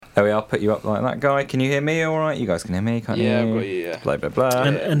There we are. Put you up like that, guy. Can you hear me all right? You guys can hear me, can't you? Yeah, I've got you, yeah. Blah, blah, blah.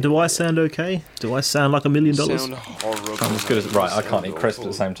 And do I sound okay? Do I sound like $1 million? Sound horrible. I'm as good as... Right, I can't eat crisps at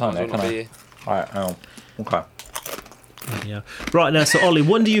the same time, there, can I? Alright, oh. Okay. Yeah. Right, now, so Ollie,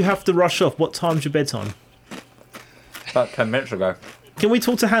 when do you have to rush off? What time's your bedtime? About 10 minutes ago. Can we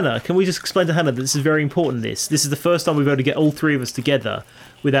talk to Hannah? Can we just explain to Hannah that this is very important, this is the first time we've able to get all three of us together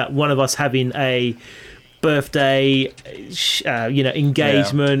without one of us having a birthday,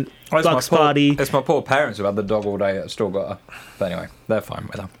 engagement, Bucks party. It's my poor parents who had the dog all day that still got her. But anyway, they're fine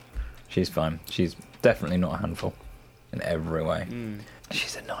with her. She's fine. She's definitely not a handful in every way.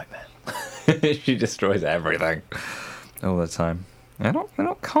 She's a nightmare. She destroys everything all the time. They're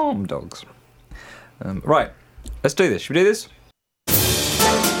not calm dogs. Right, let's do this. Should we do this?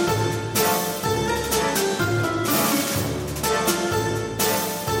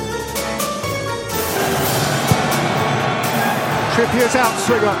 Trippier's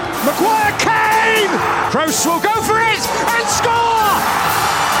outswinger. Maguire, Kane! Kroos will go for it and score!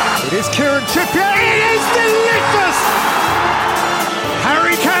 It is Kieran Trippier. It is delicious!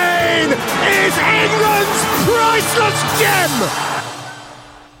 Harry Kane is England's priceless gem!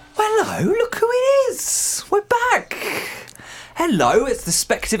 Hello, look who it is. We're back. Hello, it's the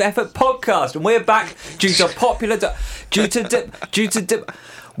Speculative Effort podcast, and we're back due to popular...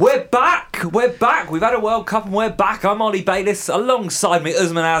 We're back! We've had a World Cup and we're back. I'm Ollie Bayliss, alongside me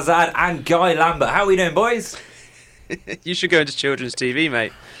Usman Azad and Guy Lambert. How are we doing, boys? You should go into children's TV,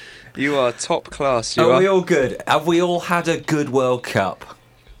 mate. You are top class. Are we all good? Have we all had a good World Cup?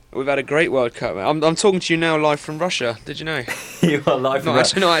 We've had a great World Cup, mate. I'm talking to you now live from Russia. Did you know? You are live from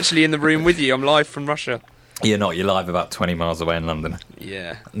Russia? Not actually in the room with you. I'm live from Russia. You're not. You're live about 20 miles away in London.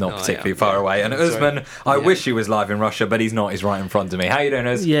 Yeah. Not particularly far away. And Usman, I wish he was live in Russia, but he's not. He's right in front of me. How you doing,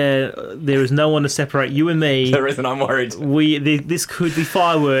 Us? Yeah, there is no one to separate you and me. There isn't. I'm worried. This could be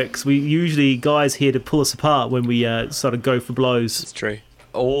fireworks. We usually guys here to pull us apart when we sort of go for blows. It's true.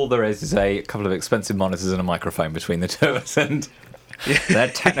 All there is a couple of expensive monitors and a microphone between the two of us, and they're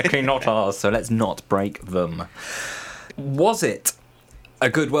technically not ours, so let's not break them. Was it a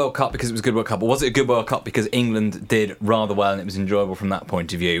good World Cup because it was a good World Cup, or was it a good World Cup because England did rather well and it was enjoyable from that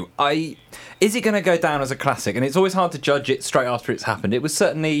point of view? Is it going to go down as a classic? And it's always hard to judge it straight after it's happened. It was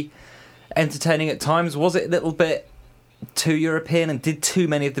certainly entertaining at times. Was it a little bit too European, and did too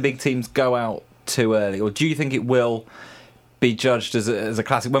many of the big teams go out too early? Or do you think it will be judged as a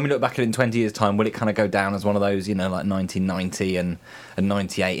classic? When we look back at it in 20 years' time, will it kind of go down as one of those, like 1990 and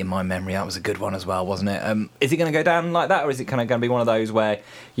 98 in my memory? That was a good one as well, wasn't it? Is it going to go down like that, or is it kind of going to be one of those where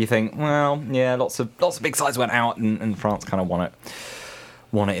you think, well, yeah, lots of big sides went out and France kind of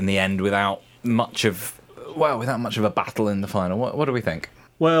won it in the end without much of a battle in the final? What do we think?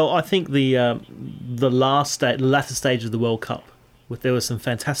 Well, I think the latter stage of the World Cup, there were some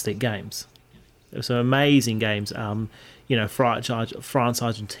fantastic games. There were some amazing games. France,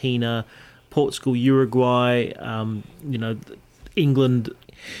 Argentina, Portugal, Uruguay, England.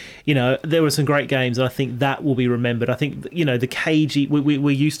 There were some great games, and I think that will be remembered. I think the cagey.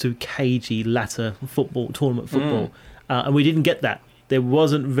 We're used to cagey latter tournament football, and we didn't get that. There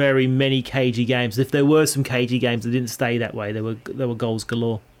wasn't very many cagey games. If there were some cagey games, they didn't stay that way. There were goals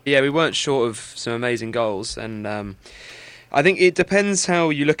galore. Yeah, we weren't short of some amazing goals, and I think it depends how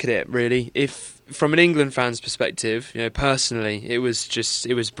you look at it, really. If from an England fan's perspective, personally, it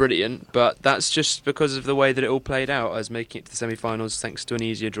was brilliant, but that's just because of the way that it all played out, as making it to the semi-finals thanks to an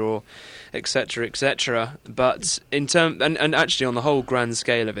easier draw, etc., etc. But and actually on the whole grand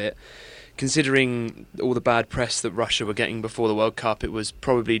scale of it, considering all the bad press that Russia were getting before the World Cup, it's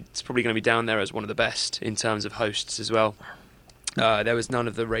probably going to be down there as one of the best in terms of hosts as well. There was none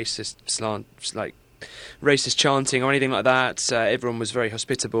of the racist chanting or anything like that. Everyone was very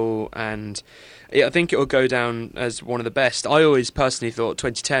hospitable, and I think it will go down as one of the best. I always personally thought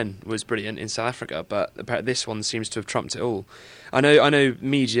 2010 was brilliant in South Africa, but this one seems to have trumped it all. I know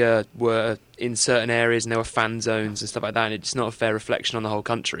media were in certain areas and there were fan zones and stuff like that, and it's not a fair reflection on the whole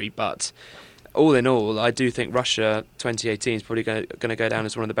country, but all in all, I do think Russia 2018 is probably going to go down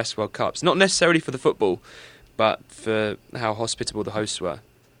as one of the best World Cups. Not necessarily for the football, but for how hospitable the hosts were.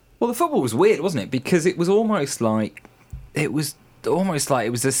 Well, the football was weird, wasn't it? Because it was almost like it was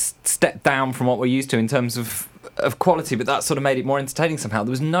a step down from what we're used to in terms of quality, but that sort of made it more entertaining somehow.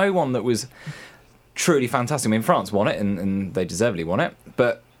 There was no one that was truly fantastic. I mean, France won it, and they deservedly won it,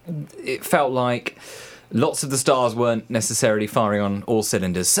 but it felt like lots of the stars weren't necessarily firing on all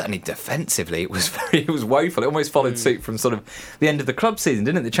cylinders. Certainly defensively, it was woeful. It almost followed suit from sort of the end of the club season,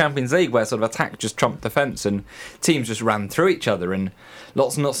 didn't it? The Champions League, where sort of attack just trumped defence and teams just ran through each other, and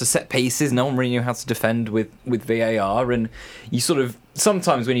lots and lots of set pieces. No one really knew how to defend with VAR, and you sort of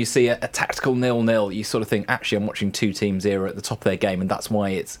sometimes when you see a tactical 0-0, you sort of think, actually, I'm watching two teams here at the top of their game, and that's why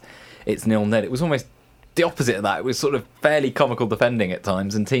it's 0-0. It was almost the opposite of that. It was sort of fairly comical defending at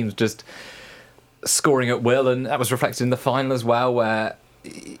times, and teams just scoring at will, and that was reflected in the final as well, where,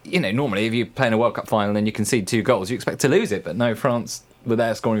 you know, normally if you play in a World Cup final and you concede 2 goals, you expect to lose it, but no, France were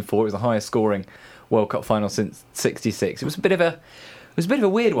there scoring 4. It was the highest scoring World Cup final since '66. It was a bit of a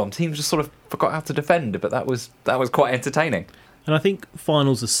weird one. Teams just sort of forgot how to defend, but that was quite entertaining. And I think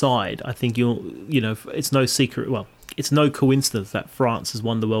finals aside, I think it's no secret. Well, it's no coincidence that France has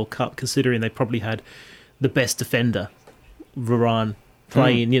won the World Cup, considering they probably had the best defender, Varane,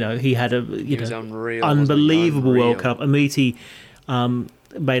 playing. He had He was unreal, unbelievable unreal World Cup. Amiti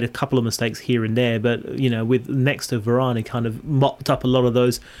made a couple of mistakes here and there, but with next to Varane, he kind of mopped up a lot of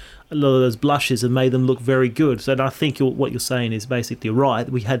those blushes and made them look very good. So I think what you're saying is basically right.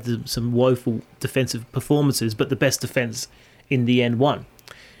 We had some woeful defensive performances, but the best defence in the end won.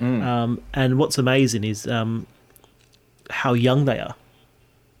 And what's amazing is how young they are.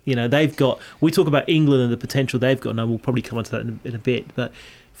 They've got. We talk about England and the potential they've got, and we'll probably come on to that in a bit. But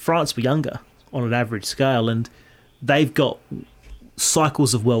France were younger on an average scale, and they've got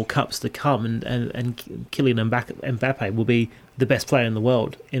cycles of World Cups to come, and Kylian Mbappe will be the best player in the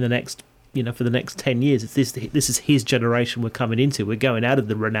world in the next, for the next 10 years. This is his generation we're coming into. We're going out of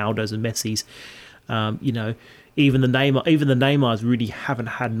the Ronaldos and Messis. Even the Neymars really haven't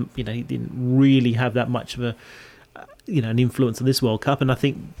had. He didn't really have that much of an influence on this World Cup, and I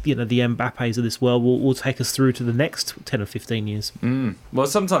think the Mbappes of this world will take us through to the next 10 or 15 years. Well,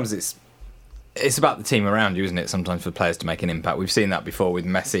 sometimes it's about the team around you, isn't it? Sometimes for players to make an impact. We've seen that before with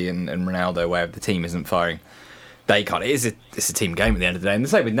Messi and Ronaldo, where if the team isn't firing, they can't. It's a team game at the end of the day. And the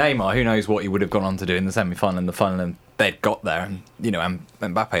same with Neymar. Who knows what he would have gone on to do in the semi-final and the final, and they'd got there. And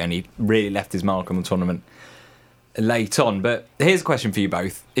Mbappe only really left his mark on the tournament late on. But here's a question for you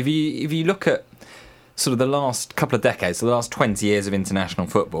both: if you look at sort of the last couple of decades, so the last 20 years of international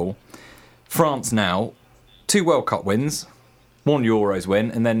football, France now 2 World Cup wins, 1 Euros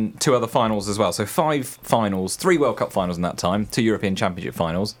win, and then 2 other finals as well. So 5 finals, 3 World Cup finals in that time, 2 European Championship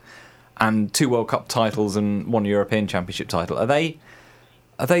finals, and 2 World Cup titles and 1 European Championship title. Are they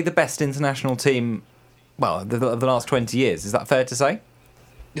the best international team, well, of the last 20 years? Is that fair to say?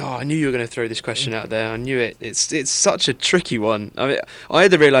 Oh, I knew you were going to throw this question out there. I knew it. It's such a tricky one. I mean, I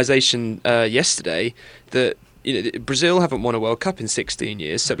had the realisation yesterday that Brazil haven't won a World Cup in 16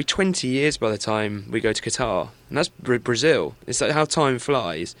 years, so it'll be 20 years by the time we go to Qatar, and that's Brazil. It's like how time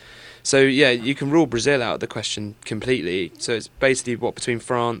flies. So yeah, you can rule Brazil out of the question completely. So it's basically between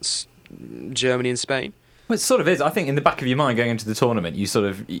France, Germany, and Spain. Well, it sort of is. I think in the back of your mind going into the tournament,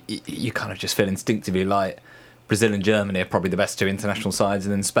 you kind of just feel instinctively like Brazil and Germany are probably the best 2 international sides,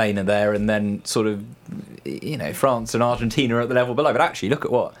 and then Spain are there, and then sort of France and Argentina are at the level below. But actually, look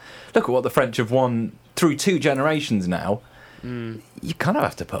at what the French have won through 2 generations now. You kind of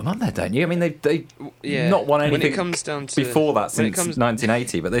have to put them up there, don't you? I mean, they not won anything when it comes down to, before that since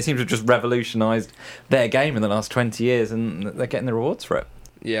 1980, but they seem to have just revolutionised their game in the last 20 years, and they're getting the rewards for it.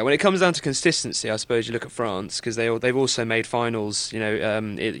 Yeah, when it comes down to consistency, I suppose you look at France, because they've also made finals,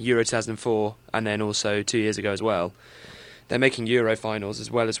 Euro 2004, and then also 2 years ago as well. They're making Euro finals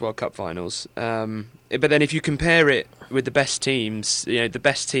as well as World Cup finals. But then if you compare it with the best teams, the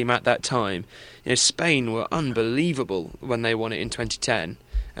best team at that time, Spain were unbelievable when they won it in 2010,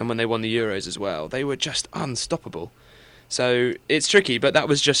 and when they won the Euros as well. They were just unstoppable. So it's tricky, but that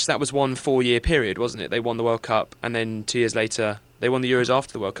was 1 4-year period, wasn't it? They won the World Cup, and then 2 years later they won the Euros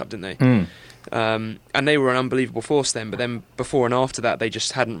after the World Cup, didn't they? And they were an unbelievable force then, but then before and after that they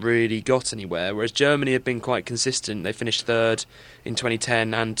just hadn't really got anywhere, whereas Germany have been quite consistent. They finished 3rd in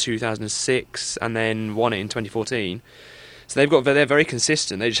 2010 and 2006, and then won it in 2014. So they're very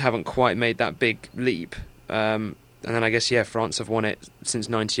consistent. They just haven't quite made that big leap. And then I guess, France have won it since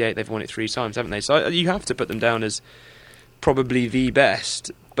 98. They've won it 3 times, haven't they? So you have to put them down as probably the best.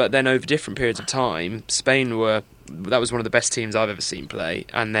 But then over different periods of time, Spain that was one of the best teams I've ever seen play,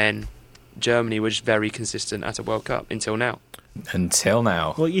 and then Germany was very consistent at a World Cup until now.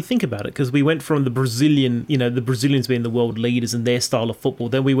 Well, you think about it, because we went from the Brazilians being the world leaders and their style of football.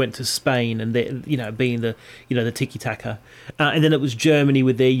 Then we went to Spain and being the tiki-taka, and then it was Germany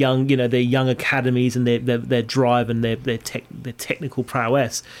with their young academies and their drive and their technical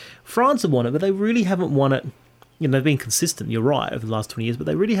prowess. France have won it, but they really haven't won it. They've been consistent. You're right over the last 20 years, but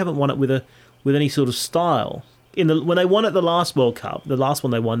they really haven't won it with with any sort of style. When they won at the last World Cup, the last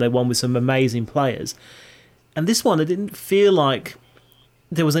one they won with some amazing players. And this one, it didn't feel like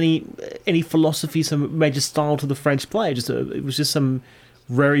there was any philosophy, some major style to the French play. It was just some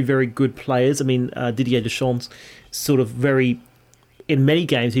very, very good players. I mean, Didier Deschamps, sort of very, in many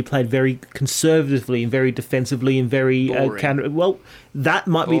games, he played very conservatively and very defensively and very well. That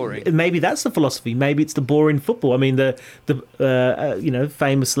might boring. be maybe that's the philosophy. Maybe it's the boring football. I mean,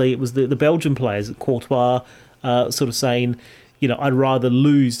 famously it was the Belgian players, Courtois, sort of saying, I'd rather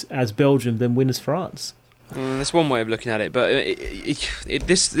lose as Belgium than win as France. That's one way of looking at it, but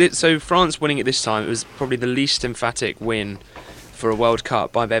so France winning it this time, it was probably the least emphatic win for a World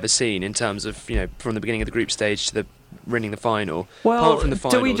Cup I've ever seen in terms of from the beginning of the group stage to the winning the final. Well, apart from the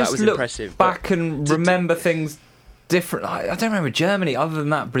final, do we just that was look impressive. back and remember things different? I don't remember Germany other than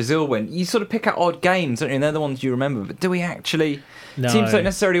that Brazil win. You sort of pick out odd games, don't you? And they're the ones you remember. But do we actually? No. Teams don't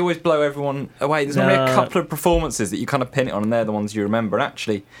necessarily always blow everyone away. There's normally a couple of performances that you kind of pin it on, and they're the ones you remember. And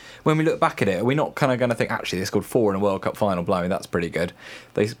actually, when we look back at it, are we not kind of going to think, actually, they scored 4 in a World Cup final blowing? That's pretty good.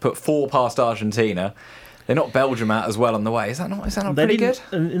 They put 4 past Argentina. They knocked Belgium out as well on the way. Is that not pretty good?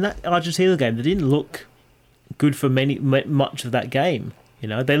 In that Argentina game, they didn't look good for much of that game.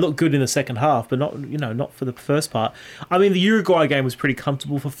 They looked good in the second half, but not for the first part. I mean, the Uruguay game was pretty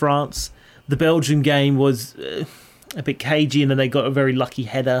comfortable for France. The Belgium game was a bit cagey, and then they got a very lucky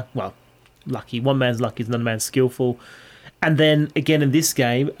header. Well, lucky. One man's lucky is another man's skillful. And then again in this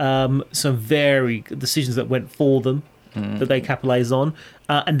game, some very decisions that went for them that they capitalised on.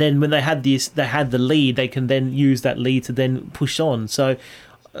 And then when they had the lead, they can then use that lead to then push on. So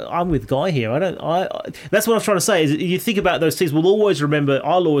I'm with Guy here. That's what I was trying to say. Is you think about those teams, I'll always remember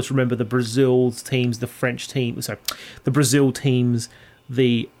the Brazil teams, the French teams, the Brazil teams,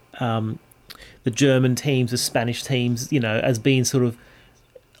 the German teams, the Spanish teams, as being sort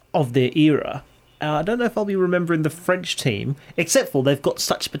of their era. I don't know if I'll be remembering the French team, except for they've got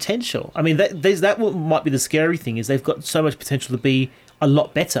such potential. I mean, that might be the scary thing, is they've got so much potential to be a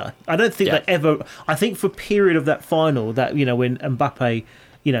lot better. I don't think they ever. I think for a period of that final, that when Mbappe,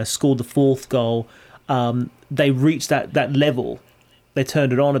 scored the 4th goal, they reached that level. They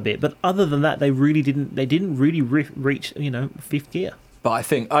turned it on a bit, but other than that, they really didn't. They didn't really reach 5th gear. But I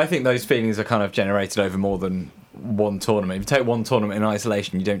think those feelings are kind of generated over more than one tournament. If you take one tournament in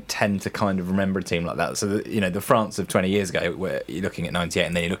isolation, you don't tend to kind of remember a team like that. So the France of 20 years ago, where you're looking at 98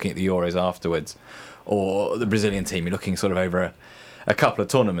 and then you're looking at the Euros afterwards, or the Brazilian team, you're looking sort of over a couple of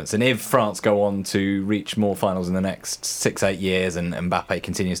tournaments. And if France go on to reach more finals in the next 6-8 years, and Mbappe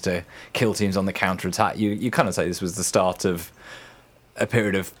continues to kill teams on the counter-attack, you kind of say this was the start of a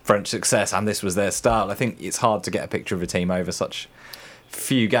period of French success, and this was their style. I think it's hard to get a picture of a team over such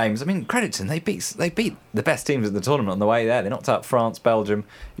few games. I mean, credit to them, they beat the best teams in the tournament on the way there. They knocked out France, Belgium,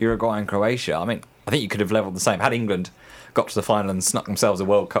 Uruguay and Croatia. I mean, I think you could have levelled the same. Had England got to the final and snuck themselves a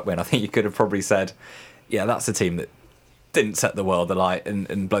World Cup win, I think you could have probably said, yeah, that's a team that didn't set the world alight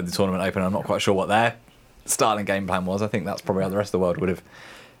and blow the tournament open. I'm not quite sure what their style and game plan was. I think that's probably how the rest of the world would have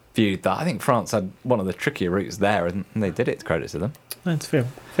viewed that. I think France had one of the trickier routes there, and they did it, credit to them. That's fair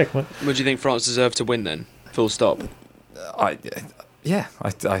point. Would you think France deserved to win then? Full stop. I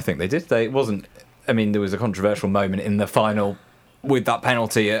think they did. There was a controversial moment in the final with that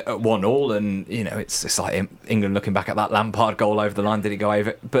penalty at 1-1, and it's like England looking back at that Lampard goal over the line. Did it go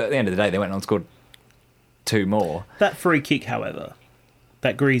over? But at the end of the day, they went on and scored 2 more. That free kick, however,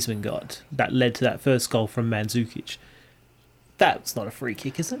 that Griezmann got, that led to that first goal from Mandzukic. That's not a free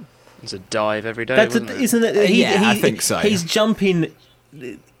kick, is it? It's a dive every day, isn't it? I think so. He's jumping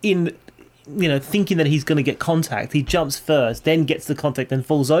in, thinking that he's going to get contact. He jumps first, then gets the contact, then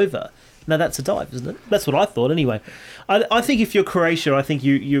falls over. Now that's a dive, isn't it? That's what I thought, anyway. I think if you're Croatia, I think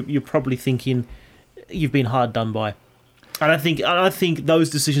you're probably thinking you've been hard done by. And I think those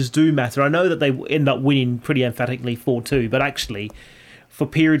decisions do matter. I know that they end up winning pretty emphatically 4-2, but actually, for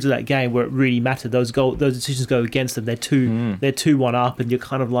periods of that game where it really mattered, those decisions go against them. They're 2-1 up, and you're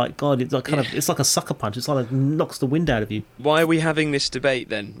kind of like, God, it's like a sucker punch. It's like it knocks the wind out of you. Why are we having this debate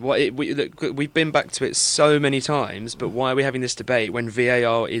then? We've been back to it so many times, but why are we having this debate when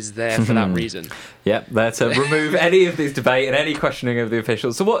VAR is there for that reason? Yep, there to remove any of this debate and any questioning of the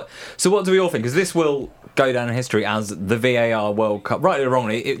officials. So what do we all think? Because this will go down in history as the VAR World Cup. Rightly or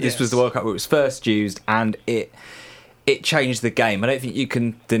wrongly, this was the World Cup where it was first used, and it changed the game. I don't think you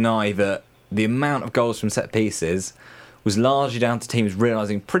can deny that the amount of goals from set pieces was largely down to teams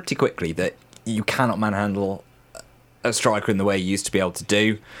realising pretty quickly that you cannot manhandle a striker in the way you used to be able to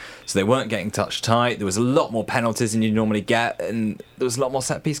do. So they weren't getting touch tight. There was a lot more penalties than you normally get, and there was a lot more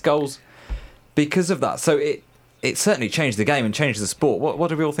set piece goals because of that. So it certainly changed the game and changed the sport. What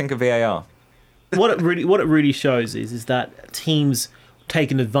do we all think of VAR? what it really shows is that teams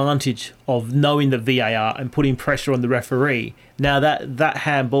taking advantage of knowing the VAR and putting pressure on the referee. Now that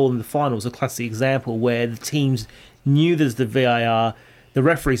handball in the final is a classic example where the teams knew there's the VAR, the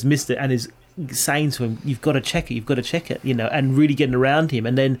referee's missed it and is saying to him, "You've got to check it," and really getting around him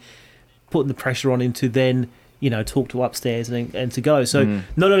and then putting the pressure on him to then talk to upstairs and to go. So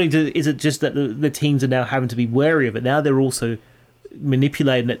not only is it just that the teams are now having to be wary of it, now they're also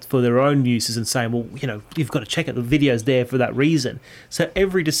manipulating it for their own uses and saying, well, you've got to check it. The video's there for that reason. So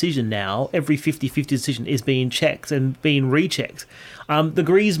every decision now, every 50-50 decision is being checked and being rechecked. The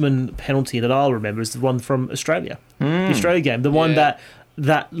Griezmann penalty that I'll remember is the one from Australia, the Australia game, the one that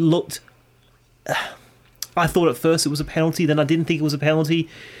looked... I thought at first it was a penalty, then I didn't think it was a penalty.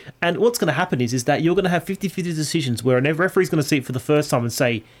 And what's going to happen is that you're going to have 50-50 decisions where a referee's going to see it for the first time and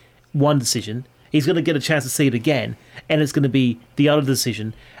say one decision. He's going to get a chance to see it again, and it's going to be the other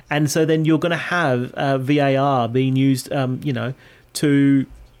decision. And so then you're going to have VAR being used, to...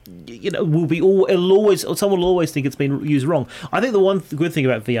 someone will always think it's been used wrong. I think the one good thing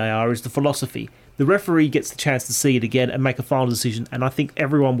about VAR is the philosophy. The referee gets the chance to see it again and make a final decision, and I think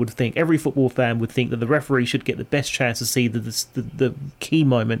every football fan would think that the referee should get the best chance to see the key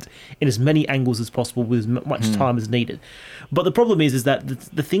moment in as many angles as possible with as much time as needed. But the problem is that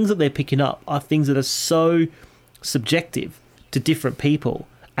the things that they're picking up are things that are so subjective to different people.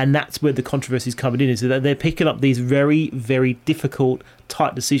 And that's where the controversy is coming in, is that they're picking up these very, very difficult,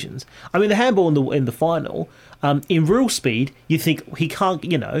 tight decisions. I mean, the handball in the final, in real speed, you think he can't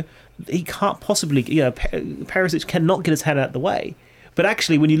possibly, Perisic cannot get his hand out of the way. But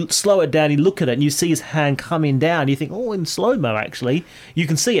actually, when you slow it down, you look at it and you see his hand coming down, you think, in slow-mo, actually, you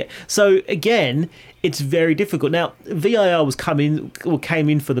can see it. So, again, it's very difficult. Now, VAR came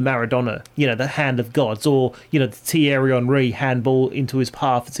in for the Maradona, the hand of gods, or, the Thierry Henry handball into his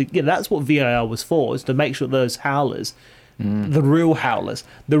path. That's what VAR was for, is to make sure those howlers, the real howlers,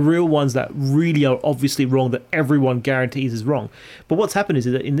 the real ones that really are obviously wrong, that everyone guarantees is wrong. But what's happened is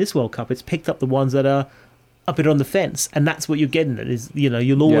that in this World Cup, it's picked up the ones that are a bit on the fence, and that's what you're getting at, is,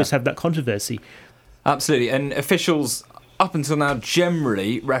 you'll always have that controversy. Absolutely, and officials, up until now,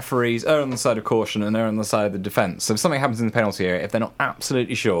 generally, referees are on the side of caution and they're on the side of the defence. So if something happens in the penalty area, if they're not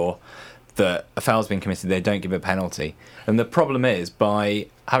absolutely sure that a foul's been committed, they don't give a penalty. And the problem is, by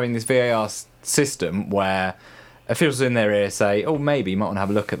having this VAR system where officials in their ear say, maybe you might want to have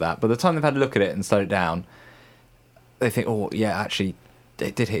a look at that. By the time they've had a look at it and slowed it down, they think, actually,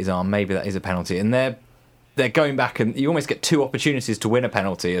 it did hit his arm, maybe that is a penalty. And they're going back, and you almost get two opportunities to win a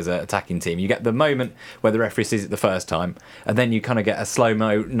penalty as an attacking team. You get the moment where the referee sees it the first time, and then you kind of get a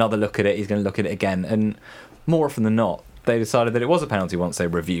slow-mo, another look at it, he's going to look at it again. And more often than not, they decided that it was a penalty once they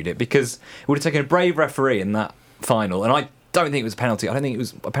reviewed it, because it would have taken a brave referee in that final, and I don't think it was a penalty. I don't think it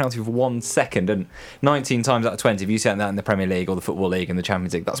was a penalty for 1 second, and 19 times out of 20, if you see that in the Premier League or the Football League and the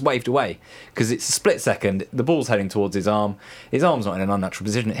Champions League, that's waved away, because it's a split second, the ball's heading towards his arm's not in an unnatural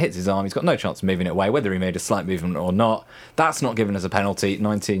position, it hits his arm, he's got no chance of moving it away, whether he made a slight movement or not. That's not given as a penalty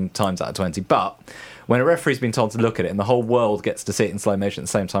 19 times out of 20, but when a referee's been told to look at it and the whole world gets to see it in slow motion at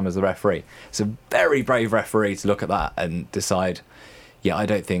the same time as the referee, it's a very brave referee to look at that and decide, I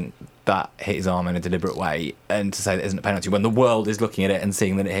don't think that hit his arm in a deliberate way, and to say that isn't a penalty when the world is looking at it and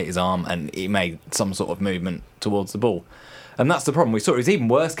seeing that it hit his arm and he made some sort of movement towards the ball. And that's the problem. We saw it was even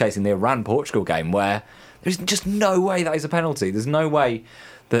worse case in the Iran-Portugal game, where there's just no way that is a penalty. There's no way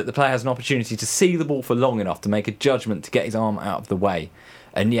that the player has an opportunity to see the ball for long enough to make a judgment to get his arm out of the way.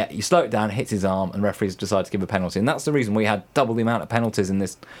 And yet you slow it down, it hits his arm, and referees decide to give a penalty. And that's the reason we had double the amount of penalties in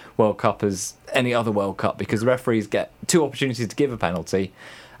this World Cup as any other World Cup, because the referees get two opportunities to give a penalty,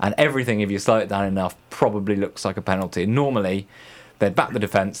 and everything, if you slow it down enough, probably looks like a penalty. And normally, they'd back the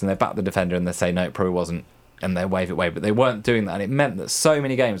defence and they'd back the defender and they'd say, no, it probably wasn't, and they'd wave it away. But they weren't doing that, and it meant that so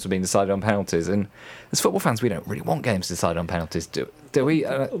many games were being decided on penalties. And as football fans, we don't really want games decided on penalties, do we?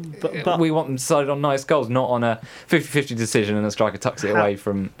 But we want them decided on nice goals, not on a 50-50 decision and a striker tucks it away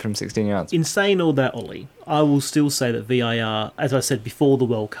from 16 yards. In saying all that, Ollie, I will still say that VAR, as I said before the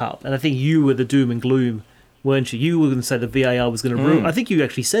World Cup, and I think you were the doom and gloom, weren't you? You were going to say that VAR was going to ruin... I think you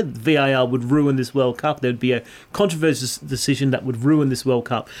actually said VAR would ruin this World Cup. There would be a controversial decision that would ruin this World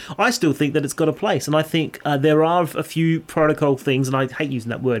Cup. I still think that it's got a place, and I think there are a few protocol things, and I hate using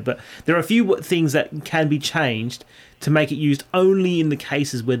that word, but there are a few things that can be changed to make it used only in the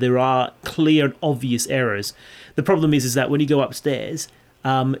cases where there are clear and obvious errors. The problem is that when you go upstairs...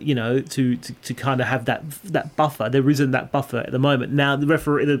 to kind of have that buffer. There isn't that buffer at the moment. Now the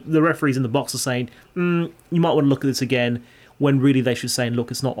referees in the box are saying, you might want to look at this again, when really they should say, look,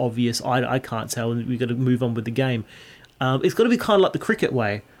 it's not obvious. I can't tell, and we've got to move on with the game. It's got to be kind of like the cricket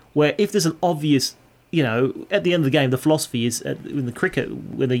way, where if there's an obvious, at the end of the game, the philosophy is in the cricket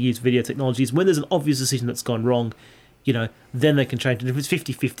when they use video technologies, when there's an obvious decision that's gone wrong, then they can change it. If it's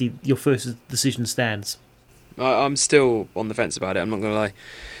 50-50, your first decision stands. I'm still on the fence about it. I'm not going to lie.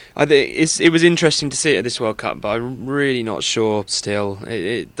 I think it was interesting to see it at this World Cup, but I'm really not sure. Still,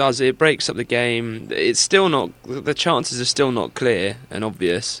 it breaks up the game. It's still not. The chances are still not clear and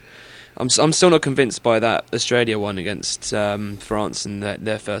obvious. I'm still not convinced by that Australia one against France in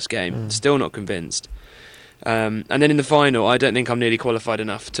their first game. Still not convinced. And then in the final, I don't think I'm nearly qualified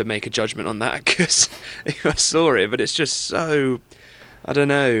enough to make a judgment on that because I saw it, but it's just so. I don't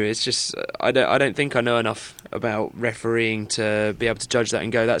know. It's just I don't think I know enough about refereeing to be able to judge that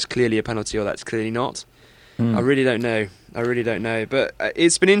and go, that's clearly a penalty or that's clearly not. I really don't know. But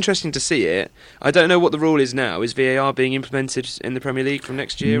it's been interesting to see it. I don't know what the rule is now. Is VAR being implemented in the Premier League from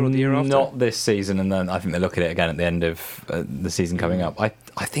next year or the year after? Not this season, and then I think they look at it again at the end of the season coming up. I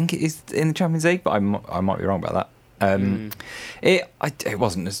think it is in the Champions League, but I might be wrong about that. It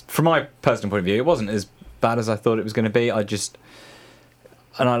wasn't, from my personal point of view, it wasn't as bad as I thought it was going to be.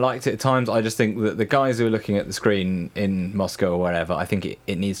 And I liked it at times. I just think that the guys who are looking at the screen in Moscow or wherever, I think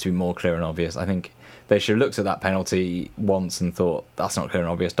it needs to be more clear and obvious. I think they should have looked at that penalty once and thought, that's not clear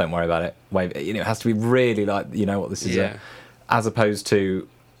and obvious, don't worry about it. It has to be really like, what this is, as opposed to,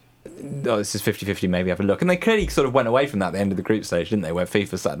 this is 50-50, maybe have a look. And they clearly sort of went away from that at the end of the group stage, didn't they, where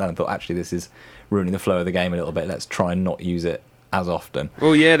FIFA sat down and thought, actually, this is ruining the flow of the game a little bit, let's try and not use it as often.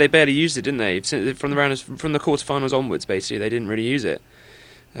 Well, yeah, they barely used it, didn't they? From the quarterfinals onwards, basically, they didn't really use it.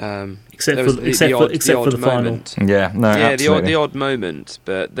 Except for the final. Yeah, no, absolutely. The odd moment,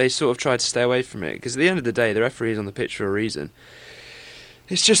 but they sort of tried to stay away from it because at the end of the day, the referee is on the pitch for a reason.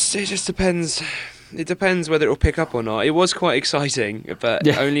 It just depends. It depends whether it will pick up or not. It was quite exciting, but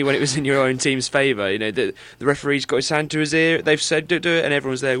only when it was in your own team's favour. The referee's got his hand to his ear. They've said do it, and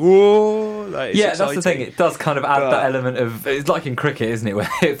everyone's there. Whoa! It's exciting. That's the thing. It does kind of add that element of. It's like in cricket, isn't it? Where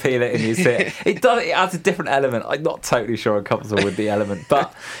you feel it and you see it. It does. It adds a different element. I'm not totally sure I'm comfortable with the element,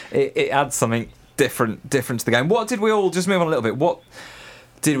 but it adds something different to the game. What did we all just move on a little bit? What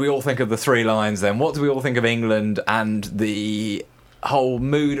did we all think of the three lines then? What do we all think of England and the whole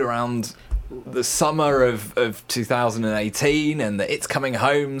mood around the summer of 2018 and the It's Coming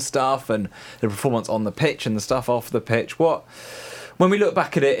Home stuff and the performance on the pitch and the stuff off the pitch? When we look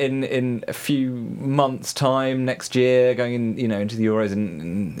back at it in a few months' time next year, going into the Euros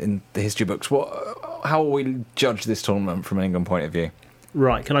in the history books, how will we judge this tournament from an England point of view?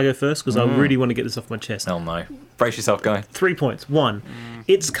 Right, can I go first? Because I really want to get this off my chest. Oh no. Brace yourself, guy. 3 points. One,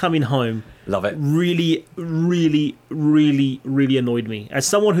 It's Coming Home. Love it. Really, really, really, really annoyed me. As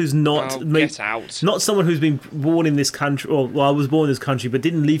someone who's not someone who's been born in this country, I was born in this country, but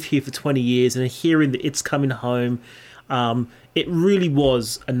didn't live here for 20 years, and hearing that It's Coming Home, it really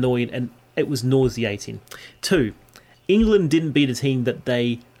was annoying and it was nauseating. 2, England didn't beat a team that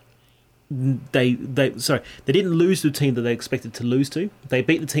they didn't lose to a team that they expected to lose to. They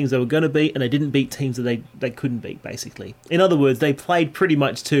beat the teams they were going to beat, and they didn't beat teams that they couldn't beat, basically. In other words, they played pretty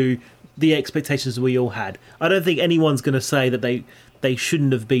much to the expectations we all had. I don't think anyone's going to say that they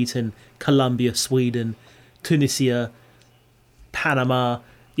shouldn't have beaten Colombia, Sweden, Tunisia, Panama.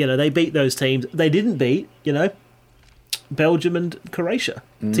 They beat those teams. They didn't beat, Belgium and Croatia,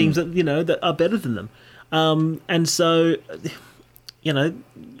 teams that, that are better than them. And so,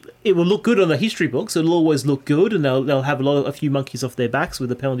 it will look good on the history books. It'll always look good, and they'll have a few monkeys off their backs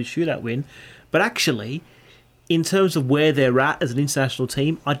with a penalty shootout win. But actually, in terms of where they're at as an international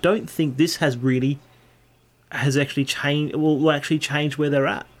team, I don't think this has actually changed. Will actually change where they're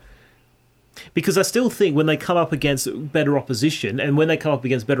at. Because I still think when they come up against better opposition, and when they come up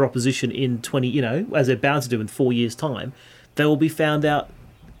against better opposition in 20, as they're bound to do in 4 years' time, they will be found out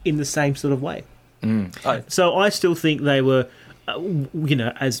in the same sort of way. So I still think they were. As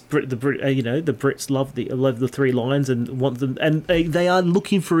the Brits love the three lines and want them, and they are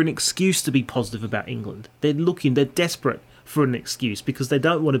looking for an excuse to be positive about England. They're desperate for an excuse because they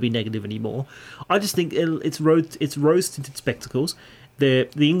don't want to be negative anymore. I just think it's rose-tinted spectacles. The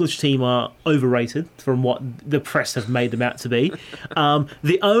English team are overrated from what the press have made them out to be.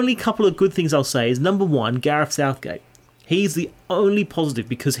 The only couple of good things I'll say is, number one, Gareth Southgate. He's the only positive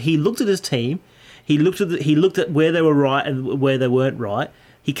because he looked at his team. He looked at where they were right and where they weren't right.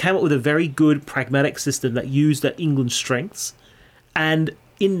 He came up with a very good pragmatic system that used England's strengths, and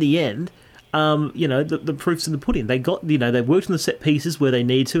in the end, the proof's in the pudding. They got they worked on the set pieces where they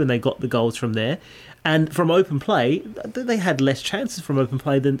need to, and they got the goals from there. And from open play, they had less chances from open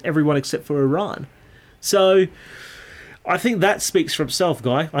play than everyone except for Iran. So I think that speaks for itself,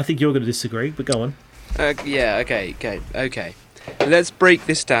 Guy. I think you're going to disagree, but go on. Okay. Let's break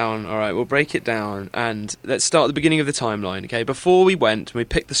this down. All right, we'll break it down, and let's start at the beginning of the timeline. Okay, before we went and we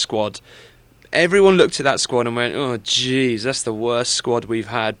picked the squad, everyone looked at that squad and went, "Oh, geez, that's the worst squad we've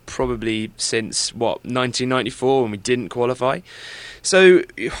had probably since 1994 when we didn't qualify." So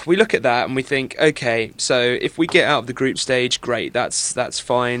we look at that and we think, okay, so if we get out of the group stage, great. That's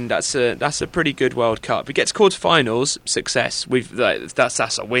fine. That's a pretty good World Cup. If we get to quarterfinals, success.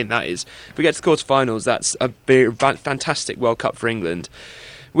 That's a win. That is. If we get to quarterfinals, that's a fantastic World Cup for England.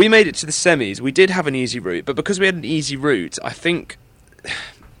 We made it to the semis. We did have an easy route, but because we had an easy route, I think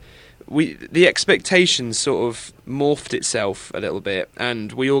the expectations sort of morphed itself a little bit,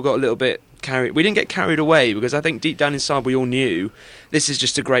 and we all got a little bit carried. We didn't get carried away because I think deep down inside we all knew this is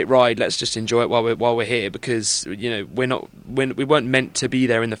just a great ride. Let's just enjoy it while we're here, because we weren't meant to be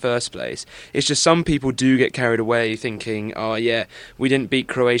there in the first place. It's just some people do get carried away thinking, oh yeah, we didn't beat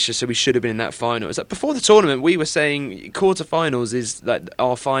Croatia, so we should have been in that final. It's like before the tournament we were saying quarterfinals is like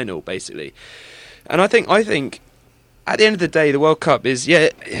our final basically, and I think. At the end of the day, the World Cup is,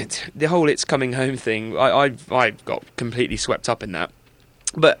 the whole "it's coming home" thing. I got completely swept up in that,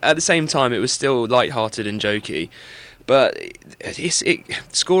 but at the same time, it was still light-hearted and jokey. But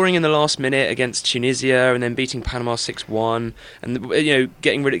scoring in the last minute against Tunisia and then beating Panama 6-1, and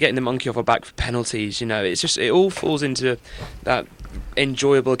getting the monkey off our back for penalties. It's just, it all falls into that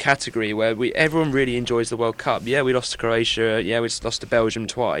enjoyable category where everyone really enjoys the World Cup. Yeah, we lost to Croatia. Yeah, we lost to Belgium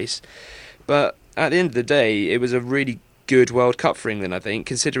twice, but at the end of the day, it was a really good World Cup for England, I think,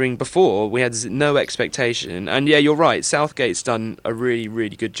 considering before we had no expectation. And yeah, you're right, Southgate's done a really,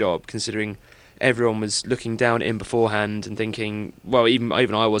 really good job, considering everyone was looking down at him beforehand and thinking, well, even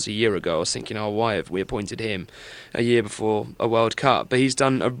I was a year ago, I was thinking, oh, why have we appointed him a year before a World Cup? But he's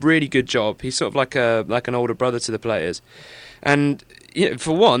done a really good job. He's sort of like an older brother to the players. And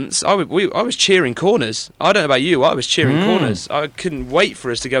for once, I was cheering corners. I don't know about you, I was cheering corners. I couldn't wait for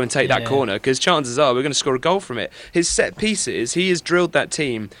us to go and take that corner, because chances are we're going to score a goal from it. His set pieces, he has drilled that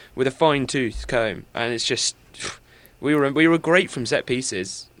team with a fine-tooth comb, and it's just, we were great from set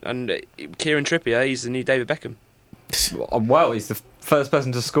pieces. And Kieran Trippier, he's the new David Beckham. Well, he's the first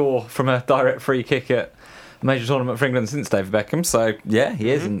person to score from a direct free kick at a major tournament for England since David Beckham. So yeah, he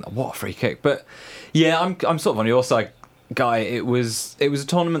is, and what a free kick! But yeah, I'm sort of on your side, Guy. It was a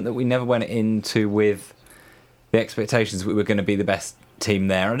tournament that we never went into with the expectations that we were going to be the best team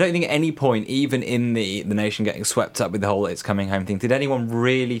there. I don't think at any point, even in the nation getting swept up with the whole "it's coming home" thing, did anyone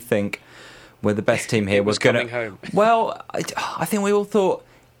really think we're the best team here? was coming home. Well, I think we all thought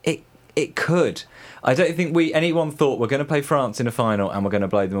it could. I don't think anyone thought we're going to play France in a final and we're going to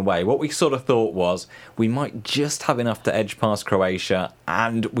blow them away. What we sort of thought was we might just have enough to edge past Croatia,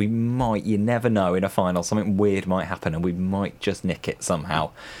 and we might, you never know, in a final something weird might happen and we might just nick it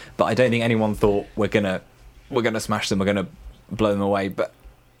somehow. But I don't think anyone thought we're going to smash them, we're going to blow them away. But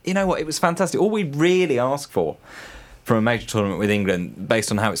you know what? It was fantastic. All we really asked for from a major tournament with England, based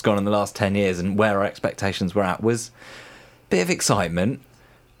on how it's gone in the last 10 years and where our expectations were at, was a bit of excitement,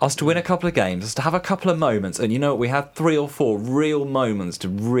 us to win a couple of games, us to have a couple of moments. And you know what? We had 3 or 4 real moments to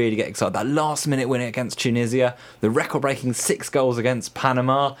really get excited. That last-minute win against Tunisia, the record-breaking 6 goals against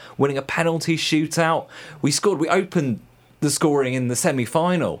Panama, winning a penalty shootout. We opened the scoring in the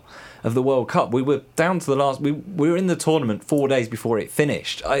semi-final of the World Cup. We were down to the last... We were in the tournament 4 days before it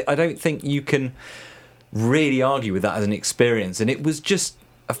finished. I don't think you can really argue with that as an experience. And it was just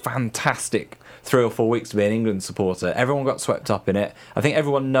a fantastic 3 or 4 weeks to be an England supporter. Everyone got swept up in it. I think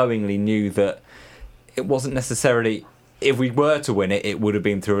everyone knowingly knew that it wasn't necessarily, if we were to win it, it would have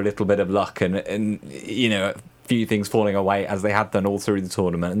been through a little bit of luck and a few things falling away, as they had done all through the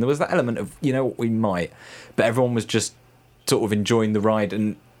tournament. And there was that element of, we might. But everyone was just sort of enjoying the ride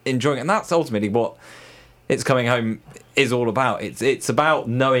and enjoying it. And that's ultimately what "It's Coming Home" is all about. It's about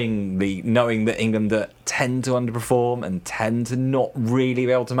knowing that England tend to underperform and tend to not really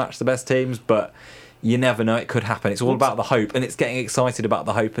be able to match the best teams, but you never know, it could happen. It's all about the hope, and it's getting excited about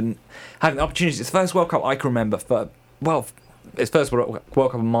the hope and having the opportunities. It's the first World Cup I can remember it's the first World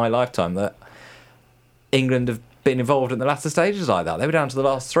Cup in my lifetime that England have been involved in the latter stages like that. They were down to the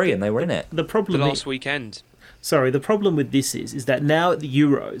last 3 and they were in it. The problem weekend. Sorry, the problem with this is that now at the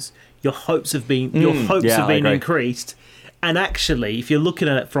Euros, your hopes have been increased. And actually, if you're looking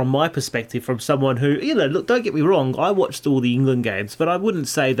at it from my perspective, from someone who, look, don't get me wrong, I watched all the England games, but I wouldn't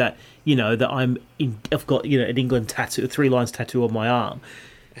say that, that I've got, an England tattoo, a 3 lines tattoo on my arm.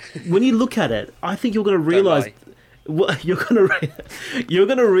 When you look at it, I think you're going to realise... You're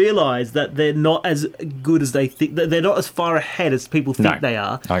going to realise that they're not as good as they think. They're not as far ahead as people think they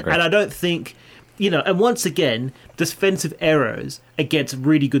are. I agree. And I don't think... and once again, defensive errors against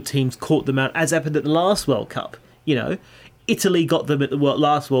really good teams caught them out, as happened at the last World Cup. Italy got them at the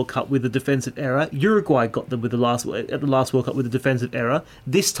last World Cup with a defensive error. Uruguay got them with the last World Cup with a defensive error.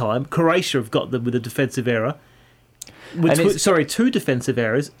 This time, Croatia have got them with a defensive error. Two defensive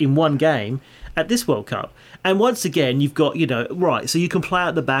errors in one game at this World Cup. And once again, you've got, so you can play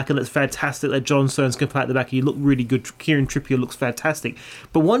out the back, and it's fantastic that John Stones can play out the back, and you look really good. Kieran Trippier looks fantastic.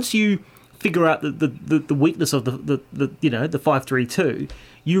 But once you figure out the weakness of the 5-3-2,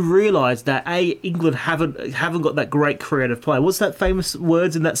 you realise that England haven't got that great creative play. What's that famous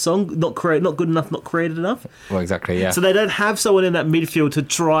words in that song? Not good enough, not creative enough. Well, exactly, yeah. So they don't have someone in that midfield to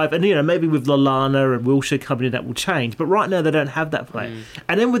drive, and maybe with Lallana and Wilshere coming in, that will change. But right now they don't have that player.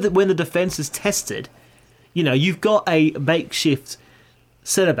 And then when the defence is tested, you've got a makeshift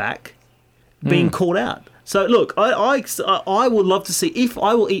centre back being called out. So look, I would love to see, if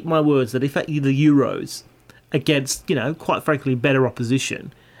I will eat my words, that if at the Euros against, quite frankly, better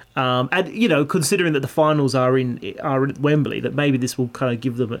opposition, and considering that the finals are at Wembley, that maybe this will kind of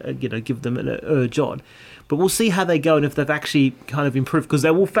give them an urge on. But we'll see how they go and if they've actually kind of improved, because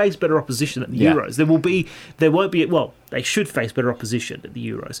they will face better opposition at the Euros. They should face better opposition at the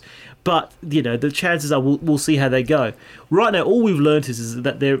Euros, but the chances are we'll see how they go. Right now, all we've learned is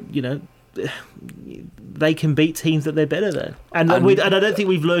that they're they can beat teams that they're better than, and I don't think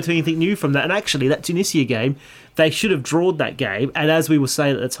we've learned anything new from that. And actually, that Tunisia game, they should have drawn that game. And as we were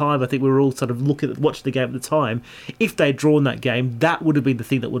saying at the time, I think we were all sort of watching the game at the time. If they'd drawn that game, that would have been the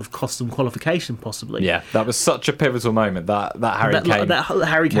thing that would have cost them qualification, possibly. Yeah, that was such a pivotal moment. That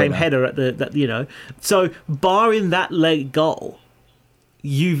Harry Kane header at the. So barring that late goal,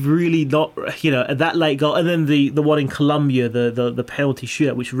 you've really not, that late goal, and then the one in Colombia, the penalty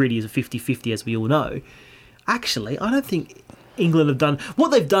shootout, which really is a 50-50, as we all know. Actually, I don't think England have done... What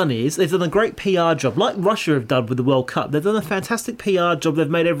they've done is, they've done a great PR job, like Russia have done with the World Cup. They've done a fantastic PR job, they've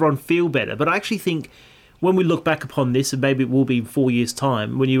made everyone feel better. But I actually think, when we look back upon this, and maybe it will be in 4 years'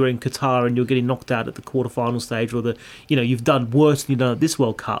 time, when you were in Qatar and you're getting knocked out at the quarter-final stage, or you've done worse than you've done at this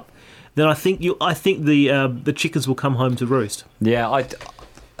World Cup, then I think the chickens will come home to roost. Yeah,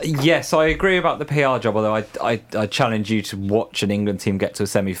 Yes, I agree about the PR job, although I challenge you to watch an England team get to a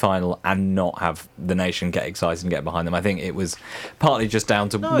semi-final and not have the nation get excited and get behind them. I think it was partly just down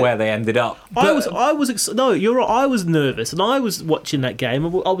to where they ended up. You're right. I was nervous, and I was watching that game.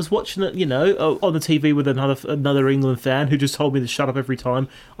 I was watching it, on the TV with another England fan who just told me to shut up every time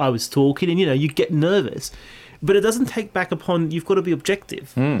I was talking, and you get nervous. But it doesn't take back upon, you've got to be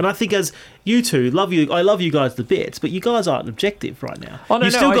objective. And I think, as you two, I love you guys to bits, but you guys aren't objective right now. Oh,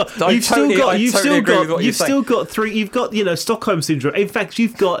 You've still got three. You've got Stockholm syndrome. In fact,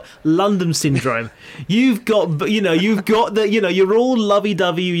 you've got London syndrome. You've got the you're all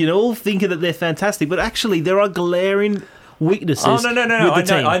lovey-dovey. All thinking that they're fantastic, but actually there are glaring weaknesses. Oh, no.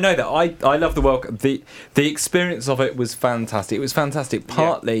 I know that. I love the World Cup. The experience of it was fantastic. It was fantastic,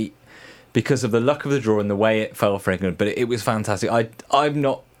 partly because of the luck of the draw and the way it fell for England, but it was fantastic. I'm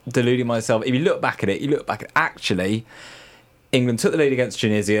not deluding myself. If you look back at it, actually, England took the lead against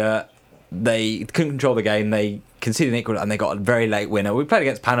Tunisia. They couldn't control the game. They conceded an equal, and they got a very late winner. We played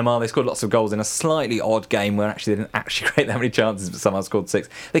against Panama. They scored lots of goals in a slightly odd game where actually they didn't actually create that many chances, but somehow scored 6.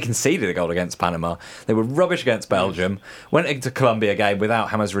 They conceded a goal against Panama. They were rubbish against Belgium. Went into Colombia game without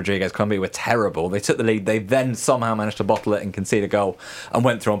James Rodriguez. Colombia were terrible. They took the lead. They then somehow managed to bottle it and concede a goal and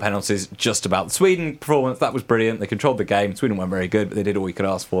went through on penalties just about. The Sweden performance, that was brilliant. They controlled the game. Sweden weren't very good, but they did all you could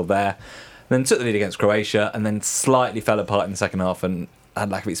ask for there. Then took the lead against Croatia and then slightly fell apart in the second half and had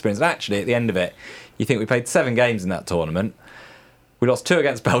lack of experience. And actually, at the end of it, you think we played 7 games in that tournament. We lost 2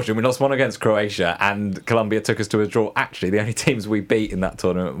 against Belgium, we lost 1 against Croatia, and Colombia took us to a draw. Actually, the only teams we beat in that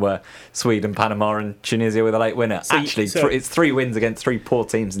tournament were Sweden, Panama, and Tunisia with a late winner. It's 3 wins against 3 poor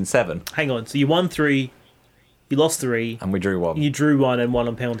teams in 7. Hang on, so you won 3, you lost 3, and we drew 1. You drew 1 and 1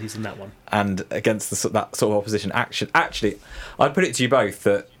 on penalties in that one. And against that sort of opposition, actually, I'd put it to you both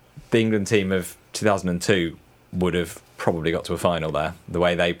that the England team of 2002 would have probably got to a final there, the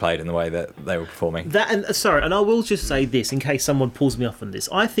way they played and the way that they were performing. And I will just say this in case someone pulls me off on this.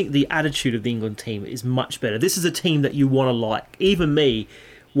 I think the attitude of the England team is much better. This is a team that you want to like. Even me,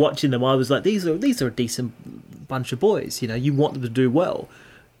 watching them, I was like, these are a decent bunch of boys. You want them to do well.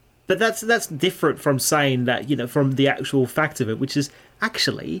 But that's different from saying that, from the actual fact of it, which is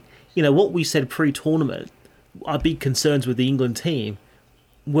actually, what we said pre-tournament, our big concerns with the England team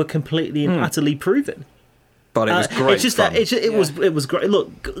were completely and utterly proven. But it was great. It's just fun. It was great.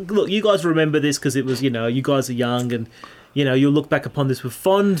 Look, you guys remember this because it was, you guys are young and, you'll look back upon this with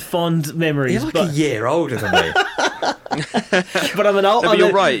fond memories. You're like a year older than me. But I'm an old. No, but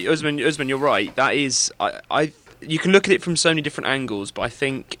you're right, Usman. You're right. That is, you can look at it from so many different angles, but I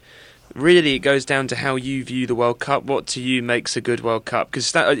think really it goes down to how you view the World Cup. What to you makes a good World Cup?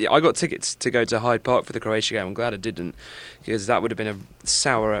 Because I got tickets to go to Hyde Park for the Croatia game. I'm glad I didn't, because that would have been a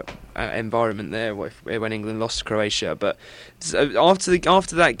sour environment there when England lost to Croatia. But after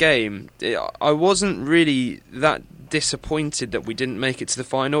that game, I wasn't really that disappointed that we didn't make it to the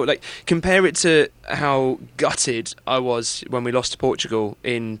final. Like, compare it to how gutted I was when we lost to Portugal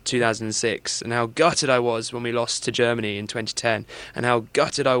in 2006, and how gutted I was when we lost to Germany in 2010, and how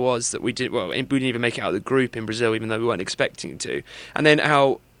gutted I was that we didn't even make it out of the group in Brazil, even though we weren't expecting to, and then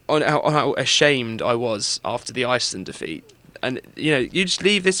how ashamed I was after the Iceland defeat. And, you just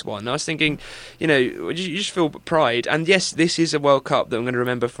leave this one. I was thinking, you just feel pride. And yes, this is a World Cup that I'm going to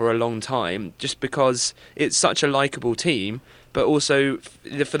remember for a long time, just because it's such a likeable team. But also,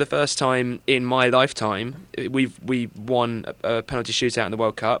 for the first time in my lifetime, we won a penalty shootout in the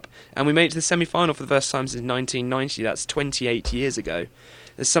World Cup, and we made it to the semi-final for the first time since 1990. That's 28 years ago.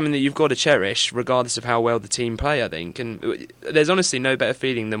 It's something that you've got to cherish, regardless of how well the team play, I think. And there's honestly no better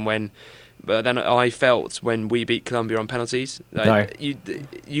feeling than I felt when we beat Colombia on penalties. Like, no.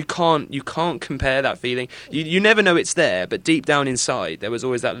 You can't compare that feeling. You never know it's there, but deep down inside, there was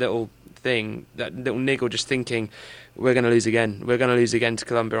always that little thing, that little niggle, just thinking, we're going to lose again. We're going to lose again to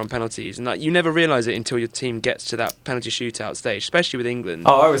Colombia on penalties. And you never realise it until your team gets to that penalty shootout stage, especially with England.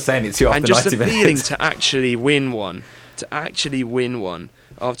 Oh, I was saying it to you after 90 minutes. And just the feeling to actually win one,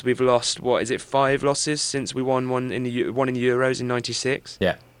 after we've lost, 5 losses since we won one in the Euros in '96.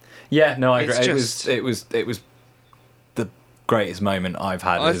 Yeah, no, I agree. It was the greatest moment I've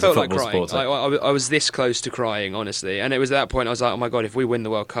had as a football supporter. I was this close to crying, honestly, and it was at that point I was like, oh my god, if we win the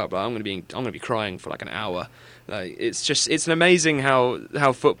World Cup, I'm going to be crying for like an hour. Like, it's amazing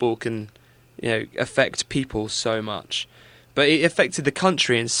how football can, affect people so much, but it affected the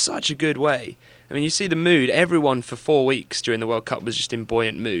country in such a good way. I mean, you see the mood. Everyone for 4 weeks during the World Cup was just in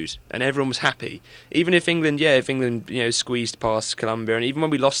buoyant mood, and everyone was happy. Even if England, squeezed past Colombia, and even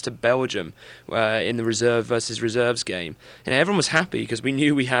when we lost to Belgium in the reserve versus reserves game, everyone was happy because we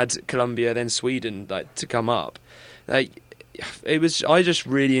knew we had Colombia, then Sweden, to come up. I just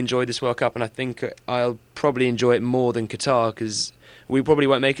really enjoyed this World Cup, and I think I'll probably enjoy it more than Qatar, because we probably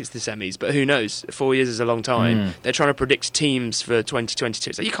won't make it to the semis, but who knows? 4 years is a long time. They're trying to predict teams for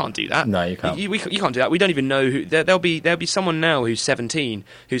 2022. So you can't do that. No, you can't. You can't do that. We don't even know who. There'll be someone now who's 17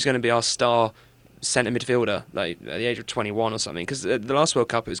 who's going to be our star centre midfielder, like at the age of 21 or something. Because the last World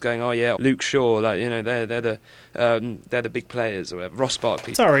Cup, it was going, oh yeah, Luke Shaw, they're the big players, or whatever. Ross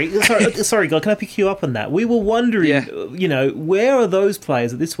Barkley. Sorry, God, can I pick you up on that? We were wondering, where are those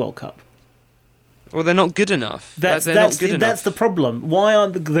players at this World Cup? Well, they're not good enough. That's the problem. Why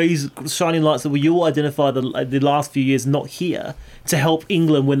aren't these shining lights that you identified the last few years not here to help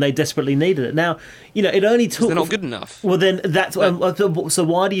England when they desperately needed it? Now, it only took... They're not good enough. Well, then that's... so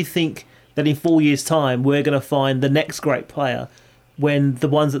why do you think that in 4 years' time we're going to find the next great player when the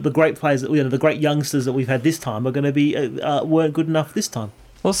great players, the great youngsters that we've had this time are going to be weren't good enough this time?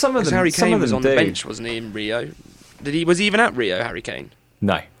 Well, some of them... Harry Kane was on the bench, wasn't he, in Rio? Was he even at Rio, Harry Kane?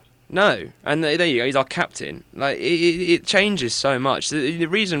 No, and there you go. He's our captain. Like it changes so much. The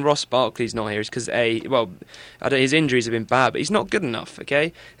reason Ross Barkley's not here is because his injuries have been bad, but he's not good enough.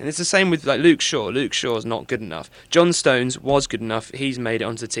 Okay, and it's the same with Luke Shaw. Luke Shaw's not good enough. John Stones was good enough. He's made it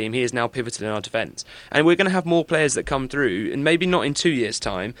onto the team. He is now pivoted in our defence, and we're going to have more players that come through, and maybe not in 2 years'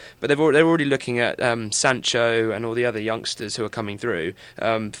 time, but they're already looking at Sancho and all the other youngsters who are coming through,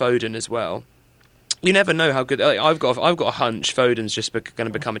 Foden as well. You never know how good. I've got a hunch Foden's just going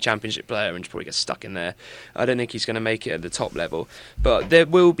to become a championship player and probably get stuck in there. I don't think he's going to make it at the top level. But there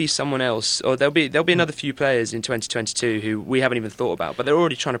will be someone else, or there'll be another few players in 2022 who we haven't even thought about. But they're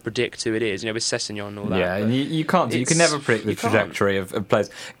already trying to predict who it is. With Sessegnon and all that. Yeah, and you can't. You can never predict the trajectory of players.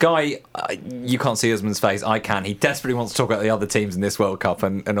 Guy, you can't see Usman's face. I can. He desperately wants to talk about the other teams in this World Cup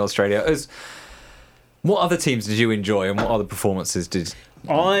and Australia. What other teams did you enjoy, and what other performances did?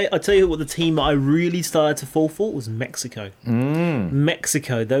 I tell you what, the team I really started to fall for was Mexico.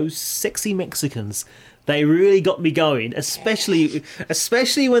 Mexico, those sexy Mexicans, they really got me going, especially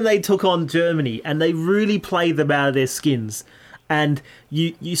when they took on Germany and they really played them out of their skins. And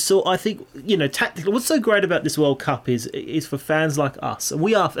you saw, I think, tactically, what's so great about this World Cup is for fans like us, and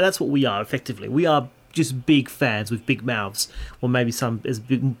that's what we are effectively. We are just big fans with big mouths, or maybe some is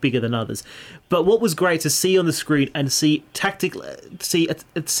bigger than others. But what was great to see on the screen and see a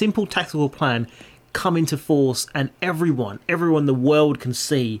simple tactical plan come into force, and everyone in the world can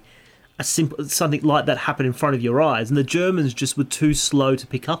see something like that happen in front of your eyes, and the Germans just were too slow to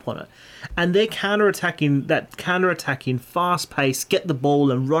pick up on it. And they're counter-attacking, fast pace, get the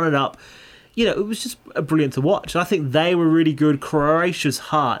ball and run it up. it was just brilliant to watch. I think they were really good. Croatia's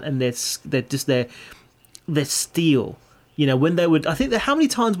heart and their steel. When they would, I think how many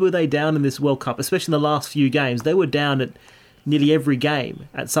times were they down in this World Cup, especially in the last few games? They were down at nearly every game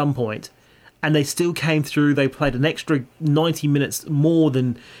at some point, and they still came through. They played an extra 90 minutes more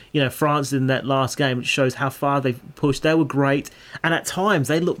than France did in that last game, which shows how far they've pushed. They were great, and at times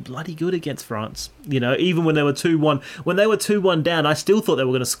they looked bloody good against France. Even when they were 2-1, when they were 2-1 down, I still thought they were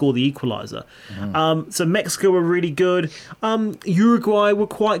going to score the equaliser. So Mexico were really good. Uruguay were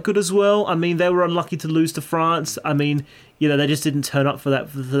quite good as well. I mean, they were unlucky to lose to France. I mean, they just didn't turn up for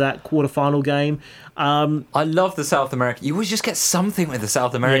that quarter-final game. I love the South American. You always just get something with the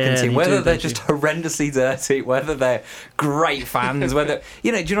South American team, whether they're just horrendously dirty, whether they're great fans, whether do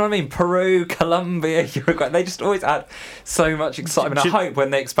you know what I mean? Peru, Colombia, Uruguay. They just always add so much excitement. I hope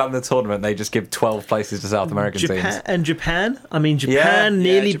when they expand the tournament, they just give 12 places to South American teams. And Japan. I mean, Japan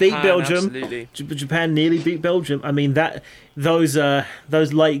nearly beat Belgium. Absolutely. Japan nearly beat Belgium. I mean those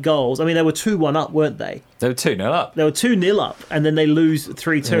late goals. I mean, they were 2-1 up, weren't they? They were 2-0 up. They were 2-0 up, and then they lose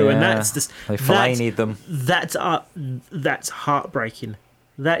 3-2, and that's just they Fellaini'd them. That's heartbreaking.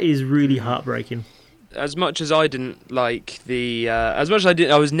 That is really heartbreaking. As much as I didn't like I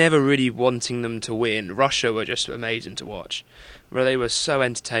was never really wanting them to win. Russia were just amazing to watch. Where they were so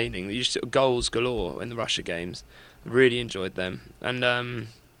entertaining. You just goals galore in the Russia games. Really enjoyed them, and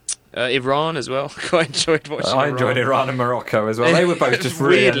Iran as well. Quite enjoyed watching. I enjoyed Iran and Morocco as well. They were both just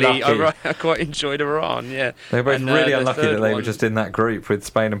really unlucky. I quite enjoyed Iran. Yeah, they were both really unlucky that they were just in that group with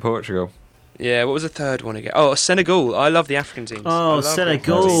Spain and Portugal. Yeah, what was the third one again? Oh, Senegal. I love the African teams. Oh,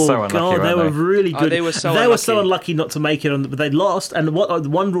 Senegal. So unlucky, they were really good. They were so unlucky not to make it, but they lost. And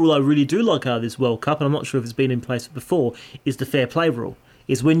one rule I really do like out of this World Cup, and I'm not sure if it's been in place before, is the fair play rule.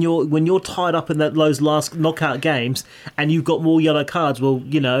 Is when you're tied up in those last knockout games and you've got more yellow cards, well,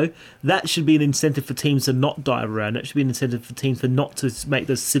 that should be an incentive for teams to not dive around. That should be an incentive for teams for not to make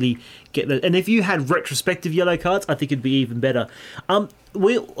those silly and if you had retrospective yellow cards, I think it'd be even better. Are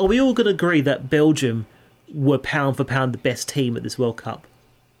we all going to agree that Belgium were pound for pound the best team at this World Cup?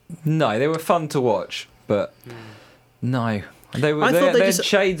 No, they were fun to watch, but no, they had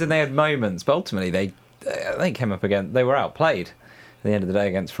shades and they had moments, but ultimately they came up again. They were outplayed at the end of the day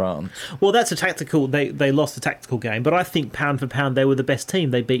against France. Well, that's a tactical. They lost the tactical game, but I think pound for pound they were the best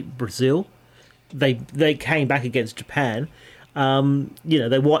team. They beat Brazil. They came back against Japan.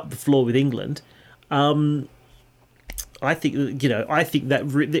 They wiped the floor with England. I think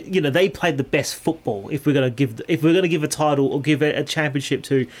that they played the best football. If we're going to give a title or give a championship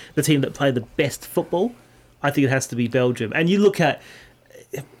to the team that played the best football, I think it has to be Belgium. And you look at,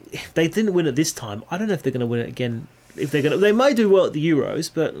 if they didn't win it this time, I don't know if they're going to win it again. They may do well at the Euros,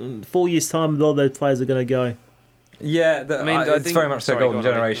 but in 4 years' time, a lot of those players are going to go. Yeah, it's very much their golden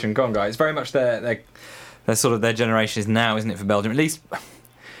generation gone, guys. It's very much their sort of their generation is now, isn't it, for Belgium? At least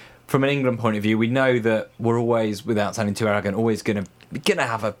from an England point of view, we know that we're always, without sounding too arrogant, always going to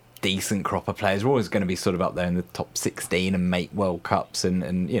have a decent crop of players. We're always going to be sort of up there in the top 16 and make World Cups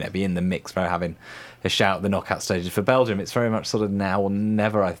and be in the mix for having a shout at the knockout stages. For Belgium, it's very much sort of now or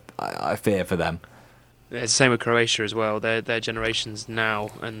never, I fear, for them. It's the same with Croatia as well. Their generation's now,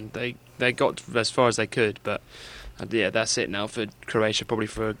 and they got as far as they could, but that's it now for Croatia, probably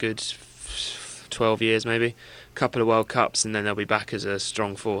for a good 12 years maybe. A couple of World Cups, and then they'll be back as a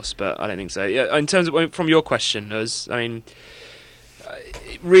strong force, but I don't think so. Yeah, in terms of, from your question,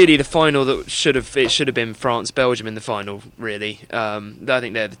 really the final that should have been France-Belgium in the final, really. I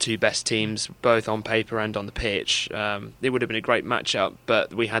think they're the two best teams, both on paper and on the pitch. It would have been a great matchup,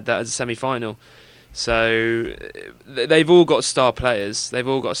 but we had that as a semi-final. So they've all got star players.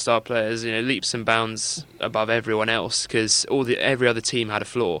 Leaps and bounds above everyone else, because every other team had a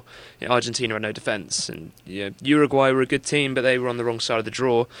flaw. Argentina had no defence, and Uruguay were a good team, but they were on the wrong side of the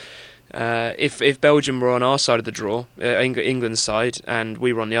draw. If Belgium were on our side of the draw, England's side, and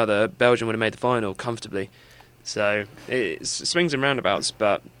we were on the other, Belgium would have made the final comfortably. So it's swings and roundabouts,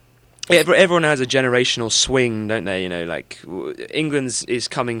 but everyone has a generational swing, don't they? England's is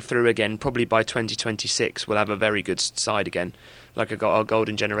coming through again. Probably by 2026, we'll have a very good side again, like our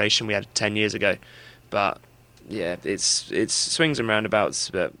golden generation we had 10 years ago. But yeah, it's swings and roundabouts.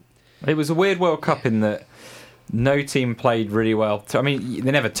 But it was a weird World Cup in that No team played really well. I mean,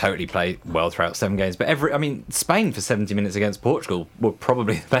 they never totally play well throughout 7 games, but Spain for 70 minutes against Portugal were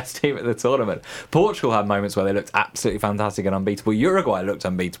probably the best team at the tournament. Portugal had moments where they looked absolutely fantastic and unbeatable. Uruguay looked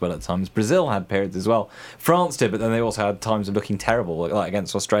unbeatable at times. Brazil had periods as well. France did, but then they also had times of looking terrible, like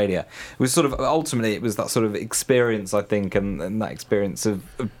against Australia. It was sort of, ultimately, it was that sort of experience, I think, and that experience of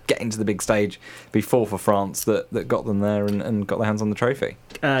getting to the big stage before for France that got them there and got their hands on the trophy.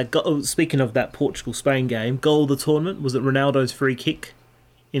 Speaking of that Portugal-Spain game, goal of the tournament was at Ronaldo's free kick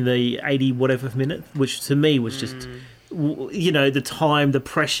in the 80 whatever minute, which to me was just, the time, the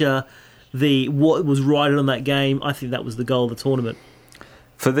pressure, what was riding on that game. I think that was the goal of the tournament.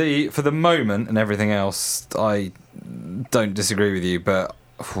 For the moment and everything else, I don't disagree with you, but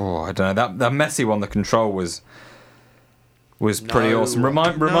I don't know, that Messi one, the control was pretty awesome.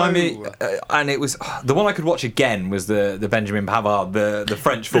 Remind me, and it was the one I could watch again was the Benjamin Pavard, the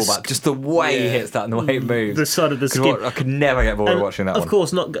French fullback. Just the way he hits that and the way it moves. The side of the skin. I could never get bored of watching that. Of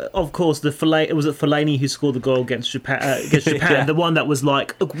course, was it Fellaini who scored the goal against Japan? Yeah. The one that was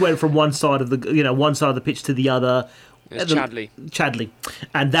like went from one side of the pitch to the other. It's Chadley,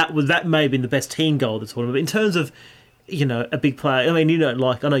 and that may have been the best team goal of the tournament. But in terms of a big player, I mean, I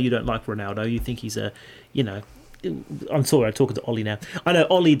know you don't like Ronaldo. You think he's I'm sorry, I'm talking to Ollie now. I know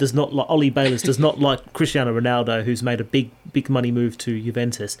Ollie Bayliss does not like Cristiano Ronaldo, who's made a big money move to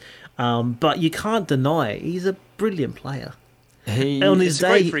Juventus. But you can't deny he's a brilliant player. It's a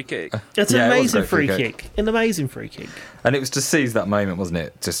great free kick. It's an amazing free kick. An amazing free kick. And it was to seize that moment, wasn't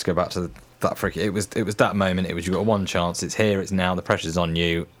it? Just to go back to that free kick. It was that moment. It was, you got one chance. It's here. It's now. The pressure's on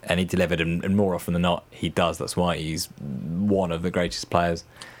you, and he delivered. And more often than not, he does. That's why he's one of the greatest players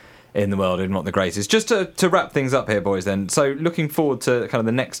in the world, if not the greatest. Just to wrap things up here, boys, then. So looking forward to kind of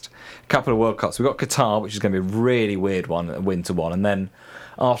the next couple of World Cups. We've got Qatar, which is going to be a really weird one, a winter one. And then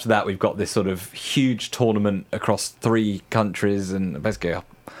after that, we've got this sort of huge tournament across 3 countries and basically a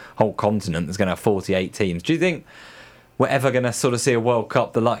whole continent that's going to have 48 teams. Do you think we're ever going to sort of see a World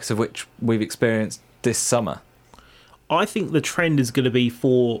Cup the likes of which we've experienced this summer? I think the trend is going to be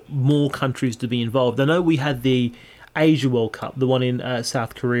for more countries to be involved. I know we had the Asia World Cup, the one in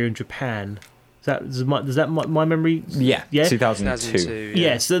South Korea and Japan. Is that my memory? Yeah, 2002.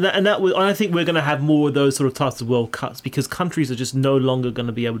 Yes, I think we're going to have more of those sort of types of World Cups because countries are just no longer going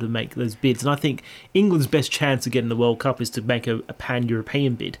to be able to make those bids. And I think England's best chance of getting the World Cup is to make a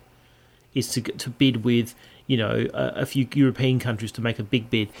pan-European bid, is to bid with a few European countries to make a big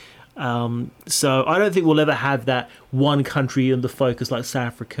bid. So I don't think we'll ever have that one country on the focus like South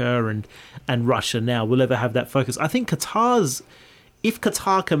Africa and Russia now. We'll ever have that focus. I think if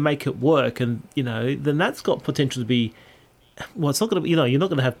Qatar can make it work, and then that's got potential to be. Well, it's not going to be. You're not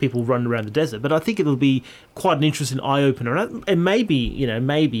going to have people running around the desert, but I think it'll be quite an interesting eye opener. And maybe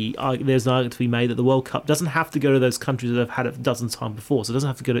there's an argument to be made that the World Cup doesn't have to go to those countries that have had it dozens of times before. So it doesn't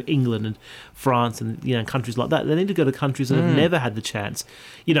have to go to England and France and countries like that. They need to go to countries that have never had the chance,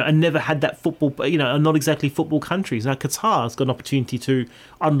 and never had that football. And not exactly football countries. Now Qatar's got an opportunity to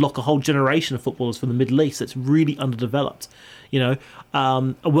unlock a whole generation of footballers from the Middle East that's really underdeveloped. A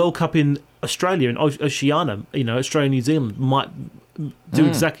World Cup in Australia and Oceania, Australia and New Zealand might do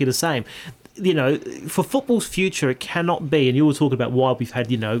exactly the same. For football's future, it cannot be, and you were talking about why we've had,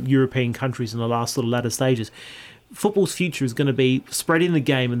 European countries in the last sort of latter stages. Football's future is going to be spreading the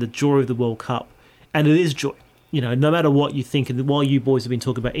game and the joy of the World Cup. And it is joy. No matter what you think, and while you boys have been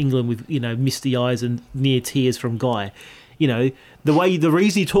talking about England with, misty eyes and near tears from Guy, the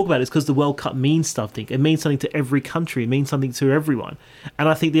reason you talk about it is because the World Cup means something. It means something to every country. It means something to everyone. And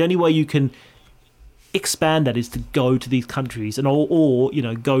I think the only way you can expand that is to go to these countries or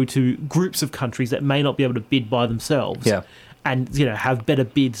go to groups of countries that may not be able to bid by themselves. Yeah. And, have better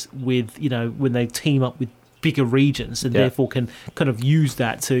bids with, when they team up with bigger regions and therefore can kind of use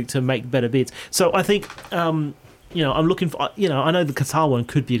that to make better bids. So I think, I'm looking for, I know the Qatar one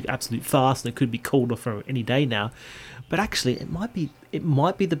could be absolute fast and it could be called off for any day now. But actually, it might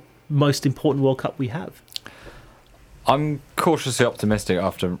be the most important World Cup we have. I'm cautiously optimistic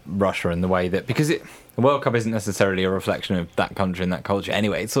after Russia in the way that, because the World Cup isn't necessarily a reflection of that country and that culture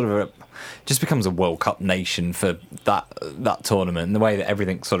anyway. It's sort of just becomes a World Cup nation for that tournament, and the way that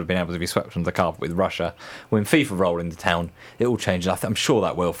everything's sort of been able to be swept under the carpet with Russia. When FIFA roll into town, it will change. I'm sure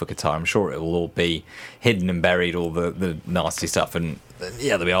that will for Qatar. I'm sure it will all be hidden and buried, all the nasty stuff, and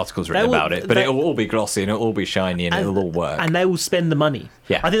there'll be articles written about it, but it'll all be glossy and it'll all be shiny and it'll all work. And they will spend the money.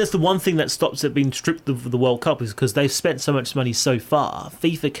 Yeah. I think that's the one thing that stops it being stripped of the World Cup is because they've spent so much money so far.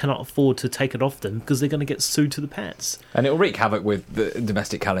 FIFA cannot afford to take it off them because they're going to get sued to the pants. And it'll wreak havoc with the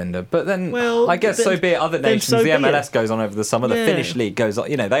domestic calendar. But then, Well, I guess then- so be it. Other then nations, so the be MLS it. goes on over the summer. The Yeah. Finnish league goes on.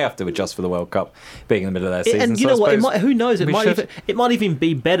 They have to adjust for the World Cup being in the middle of their season. And you so know I what? suppose Who knows? we should. It might even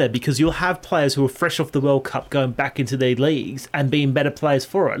be better because you'll have players who are fresh off the World Cup going back into their leagues and being better players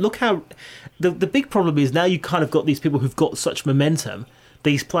for it. Look how the big problem is now you kind of got these people who've got such momentum.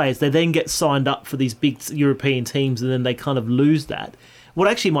 These players, they then get signed up for these big European teams, and then they kind of lose that. What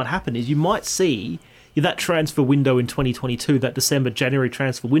actually might happen is you might see that transfer window in 2022, that December-January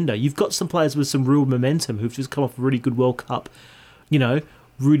transfer window. You've got some players with some real momentum who've just come off a really good World Cup,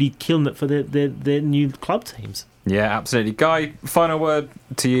 really killing it for their new club teams. Yeah, absolutely. Guy, final word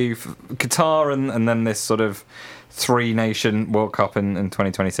to you. Qatar and then this sort of three-nation World Cup in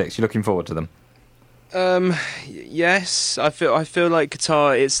 2026. You looking forward to them? Yes, I feel like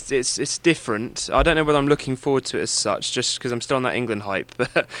Qatar. It's different. I don't know whether I'm looking forward to it as such, just because I'm still on that England hype.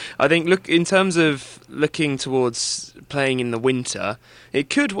 But I think in terms of looking towards playing in the winter, it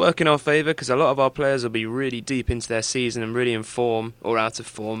could work in our favour because a lot of our players will be really deep into their season and really in form or out of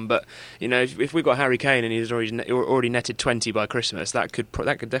form. But if we've got Harry Kane and he's already netted 20 by Christmas, that could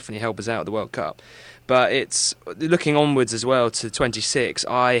definitely help us out at the World Cup. But it's looking onwards as well to 26.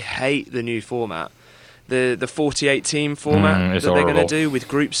 I hate the new format. The 48 team format that they're going to do with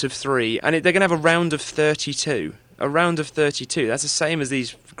groups of 3, and they're going to have a round of 32. A round of 32. That's the same as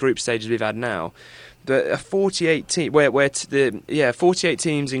these group stages we've had now. But a 48 team 48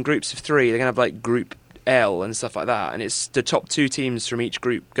 teams in groups of 3. They're going to have like Group L and stuff like that, and it's the top 2 teams from each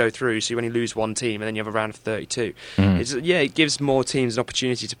group go through. So you only lose one team, and then you have a round of 32. It gives more teams an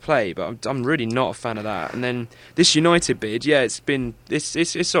opportunity to play, but I'm really not a fan of that. And then this United bid,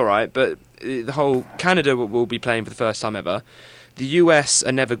 it's all right, but the whole Canada will be playing for the first time ever. The US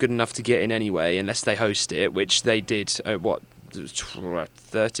are never good enough to get in anyway unless they host it, which they did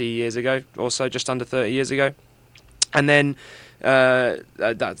 30 years ago or so, just under 30 years ago. And then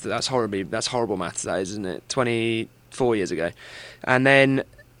that's horrible maths, that is, isn't it? 24 years ago. And then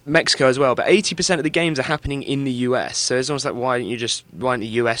Mexico as well, but 80% of the games are happening in the US, so it's almost like why don't the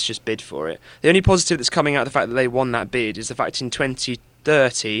US just bid for it? The only positive that's coming out of the fact that they won that bid is the fact in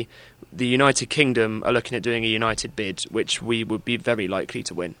 2030 the United Kingdom are looking at doing a United bid, which we would be very likely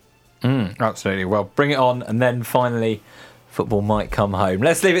to win. Absolutely. Well, bring it on, and then finally football might come home.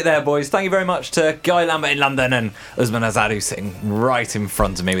 Let's leave it there, boys. Thank you very much to Guy Lambert in London and Usman Azadu sitting right in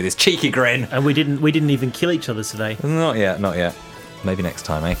front of me with his cheeky grin. And we didn't even kill each other today. Not yet. Maybe next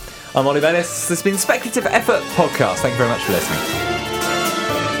time, eh? I'm Ollie Bennis. This has been Speculative Effort Podcast. Thank you very much for listening.